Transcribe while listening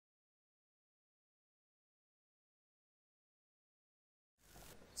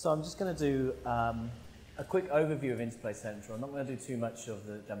So I'm just going to do a quick overview of Interplay Central. I'm not going to do too much of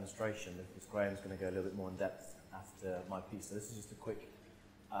the demonstration because Graham's going to go a little bit more in depth after my piece. So this is just a quick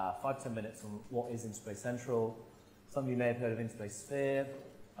 5-10 minutes on what is Interplay Central. Some of you may have heard of Interplay Sphere.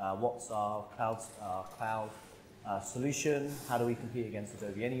 What's our cloud solution? How do we compete against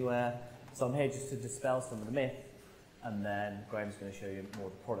Adobe Anywhere? So I'm here just to dispel some of the myth, and then Graham's going to show you more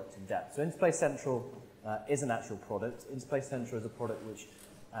of the product in depth. So Interplay Central is an actual product. Interplay Central is a product which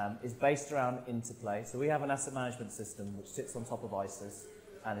is based around Interplay. So we have an asset management system which sits on top of ISIS,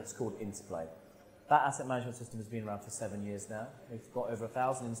 and it's called Interplay. That asset management system has been around for 7 years now. We've got over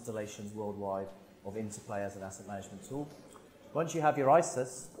 1,000 installations worldwide of Interplay as an asset management tool. Once you have your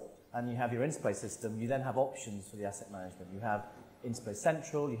ISIS and you have your Interplay system, you then have options for the asset management. You have Interplay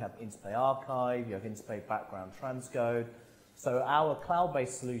Central, you have Interplay Archive, you have Interplay Background Transcode. So our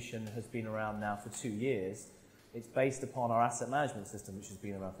cloud-based solution has been around now for 2 years. It's based upon our asset management system, which has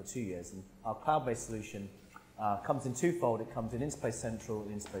been around for 2 years. And our cloud-based solution comes in twofold. It comes in Interplay Central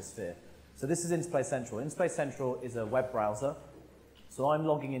and Interplay Sphere. So this is Interplay Central. Interplay Central is a web browser. So I'm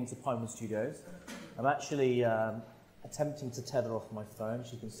logging into Platform1 Studios. I'm actually attempting to tether off my phone.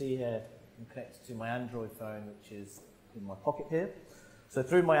 As you can see here, I'm connected to my Android phone, which is in my pocket here. So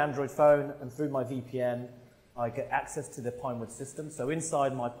through my Android phone and through my VPN, I get access to the Platform1 system. So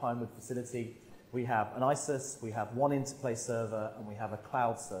inside my Platform1 facility, we have an ISIS, we have one Interplay server, and we have a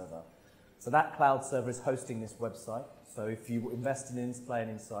cloud server. So that cloud server is hosting this website. So if you invest in Interplay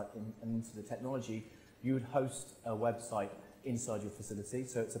and into the technology, you would host a website inside your facility.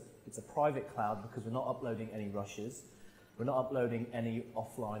 So it's a private cloud because we're not uploading any rushes. We're not uploading any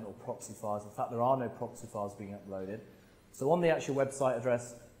offline or proxy files. In fact, there are no proxy files being uploaded. So on the actual website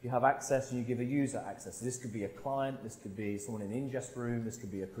address, you have access and you give a user access. So this could be a client, this could be someone in the ingest room, this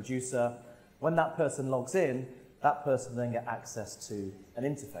could be a producer. When that person logs in, that person then gets access to an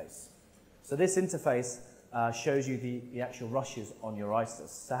interface. So this interface shows you the actual rushes on your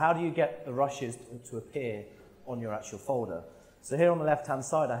ISIS. So how do you get the rushes to appear on your actual folder? So here on the left-hand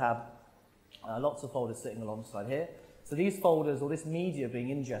side, I have lots of folders sitting alongside here. So these folders, or this media being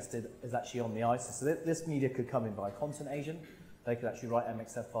ingested, is actually on the ISIS. So this media could come in by a content agent. They could actually write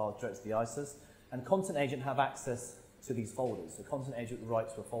MXF files direct to the ISIS. And content agent have access to these folders. So content agent would write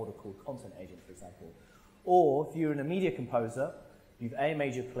to a folder called content agent, for example. Or if you're in a media composer, you've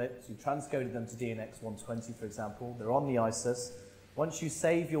AMA'd your clips, you've transcoded them to DNX 120, for example. They're on the ISIS. Once you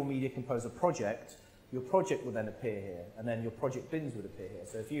save your media composer project, your project will then appear here, and then your project bins would appear here.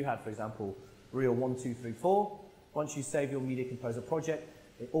 So if you had, for example, reel 1, 2, 3, 4, once you save your media composer project,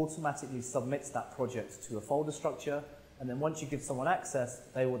 it automatically submits that project to a folder structure, and then once you give someone access,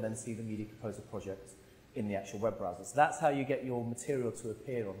 they will then see the media composer project in the actual web browser. So that's how you get your material to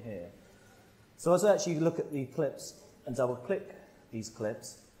appear on here. So as I actually look at the clips and double-click these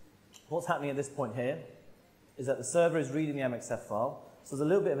clips, what's happening at this point here is that the server is reading the MXF file. So there's a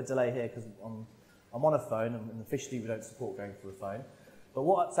little bit of a delay here because I'm on a phone, and officially we don't support going through a phone. But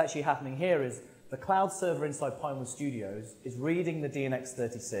what's actually happening here is the cloud server inside Platform1 Studios is reading the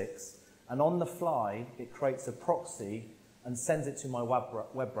DNX36, and on the fly, it creates a proxy and sends it to my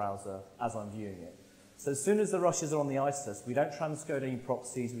web browser as I'm viewing it. So as soon as the rushes are on the ISIS, we don't transcode any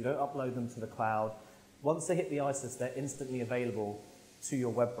proxies, we don't upload them to the cloud. Once they hit the ISIS, they're instantly available to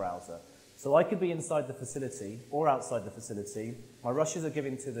your web browser. So I could be inside the facility or outside the facility. My rushes are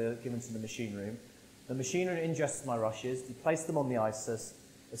given to the machine room. The machine room ingests my rushes, you place them on the ISIS.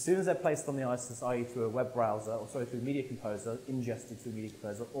 As soon as they're placed on the ISIS, i.e. through a web browser, or sorry, through Media Composer, ingested through Media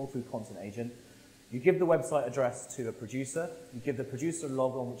Composer, or through Content Agent, you give the website address to a producer, you give the producer a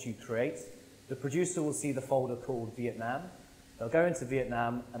log on which you create. The producer will see the folder called Vietnam. They'll go into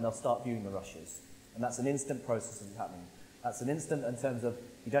Vietnam and they'll start viewing the rushes. And that's an instant process that's happening. That's an instant in terms of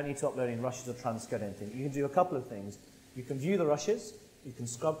you don't need to upload any rushes or transcode anything. You can do a couple of things. You can view the rushes, you can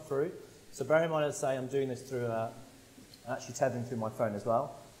scrub through. So bear in mind, as I say, I'm doing this through, actually tethering through my phone as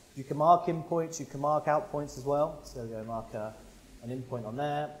well. You can mark in points, you can mark out points as well. So go mark an in point on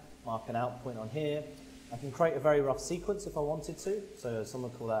there, mark an out point on here. I can create a very rough sequence if I wanted to. So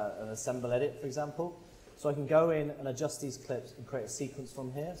someone call that an assemble edit, for example. So I can go in and adjust these clips and create a sequence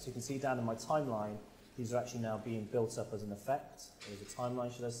from here. So you can see down in my timeline, these are actually now being built up as an effect, or as a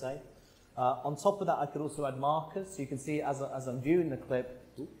timeline, should I say. On top of that, I could also add markers. So you can see as I'm viewing the clip,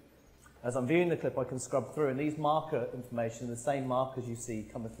 I can scrub through, and these marker information are the same markers you see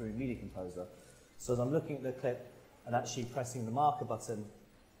coming through in Media Composer. So as I'm looking at the clip and actually pressing the marker button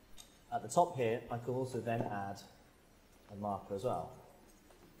at the top here, I can also then add a marker as well.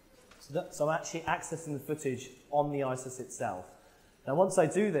 So I'm actually accessing the footage on the ISIS itself. Now once I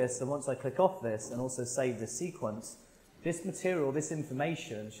do this, and once I click off this, and also save this sequence, This material, this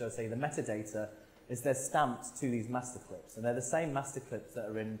information, shall I say, the metadata, is they're stamped to these master clips, and they're the same master clips that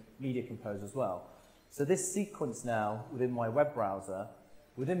are in Media Composer as well. So this sequence now, within my web browser,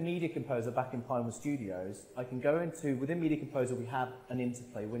 within Media Composer back in Pinewood Studios, I can go into, within Media Composer we have an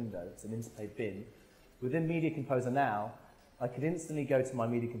Interplay window, it's an Interplay bin. Within Media Composer now, I could instantly go to my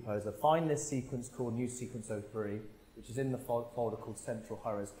Media Composer, find this sequence called New Sequence 03, which is in the folder called Central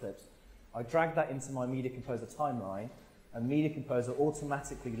High-Res Clips. I drag that into my Media Composer timeline, and Media Composer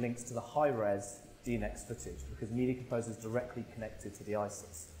automatically links to the high-res DNX footage because Media Composer is directly connected to the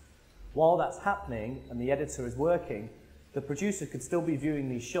ISIS. While that's happening and the editor is working, the producer could still be viewing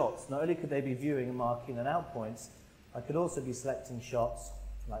these shots. Not only could they be viewing and marking and out points, I could also be selecting shots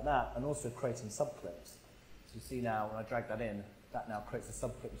like that and also creating subclips. So you see now when I drag that in, that now creates a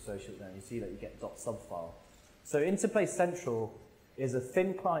subclip associated with it, and you see that you get .sub file. So Interplay Central is a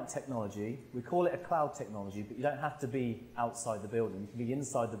thin client technology. We call it a cloud technology, but you don't have to be outside the building. You can be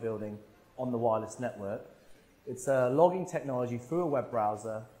inside the building on the wireless network. It's a logging technology through a web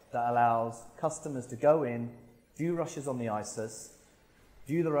browser that allows customers to go in, view rushes on the ISIS,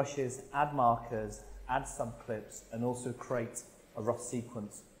 view the rushes, add markers, add subclips, and also create a rough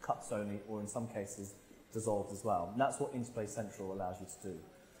sequence, cuts only, or in some cases, dissolved as well. And that's what Interplay Central allows you to do.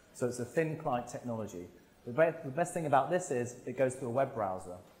 So it's a thin client technology. The best thing about this is it goes through a web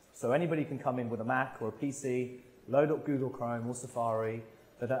browser. So anybody can come in with a Mac or a PC, load up Google Chrome or Safari.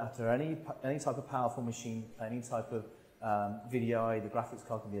 They don't have to have any type of powerful machine, any type of video. The graphics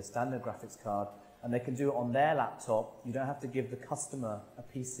card can be a standard graphics card, and they can do it on their laptop. You don't have to give the customer a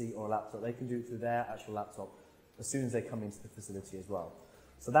PC or a laptop. They can do it through their actual laptop as soon as they come into the facility as well.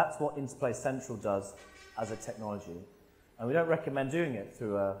 So that's what Interplay Central does as a technology. And we don't recommend doing it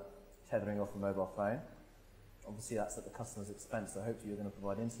through tethering off a mobile phone. Obviously that's at the customer's expense, so hopefully you're going to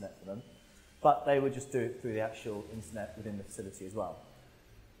provide internet for them. But they would just do it through the actual internet within the facility as well.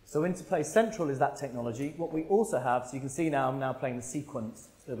 So Interplay Central is that technology. What we also have, so you can see now I'm now playing the sequence.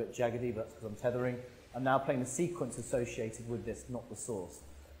 It's a little bit jaggedy, but that's because I'm tethering. I'm now playing the sequence associated with this, not the source.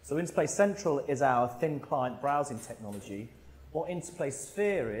 So Interplay Central is our thin client browsing technology. What Interplay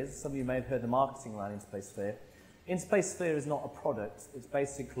Sphere is, some of you may have heard the marketing around Interplay Sphere. Interplay Sphere is not a product, it's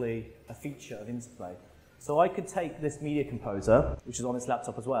basically a feature of Interplay. So I could take this Media Composer, which is on this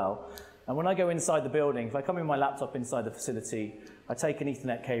laptop as well, and when I go inside the building, if I come in my laptop inside the facility, I take an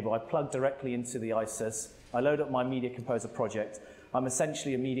Ethernet cable, I plug directly into the ISIS, I load up my Media Composer project. I'm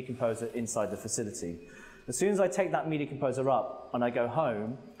essentially a Media Composer inside the facility. As soon as I take that Media Composer up and I go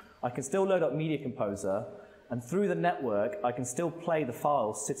home, I can still load up Media Composer, and through the network, I can still play the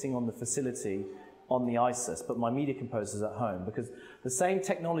files sitting on the facility on the ISIS, but my Media Composer is at home, because the same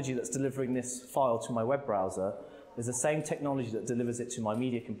technology that's delivering this file to my web browser is the same technology that delivers it to my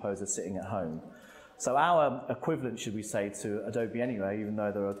Media Composer sitting at home. So our equivalent, should we say, to Adobe anyway, even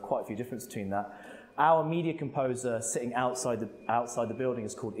though there are quite a few differences between that, our Media Composer sitting outside the building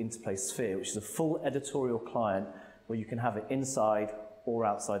is called Interplay Sphere, which is a full editorial client where you can have it inside or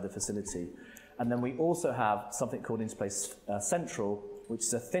outside the facility. And then we also have something called Interplay Central, which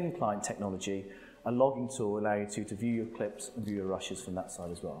is a thin client technology, a logging tool allowing you to view your clips and view your rushes from that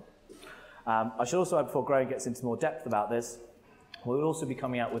side as well. I should also add, before Graham gets into more depth about this, we'll also be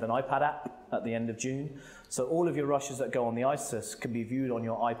coming out with an iPad app at the end of June. So all of your rushes that go on the ISIS can be viewed on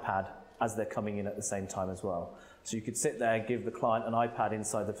your iPad as they're coming in at the same time as well. So you could sit there and give the client an iPad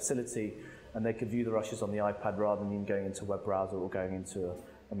inside the facility, and they could view the rushes on the iPad rather than going into a web browser or going into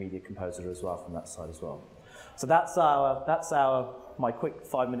a Media Composer as well from that side as well. So that's my quick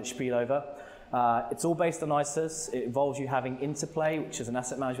 5-minute spiel over. It's all based on ISIS. It involves you having Interplay, which is an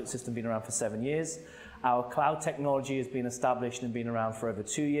asset management system been around for 7 years. Our cloud technology has been established and been around for over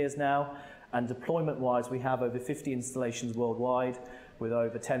 2 years now. And deployment-wise, we have over 50 installations worldwide, with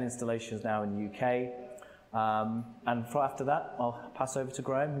over 10 installations now in the UK. And after that, I'll pass over to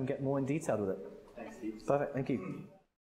Graham and get more in detail with it. Thanks, Steve. Perfect, thank you.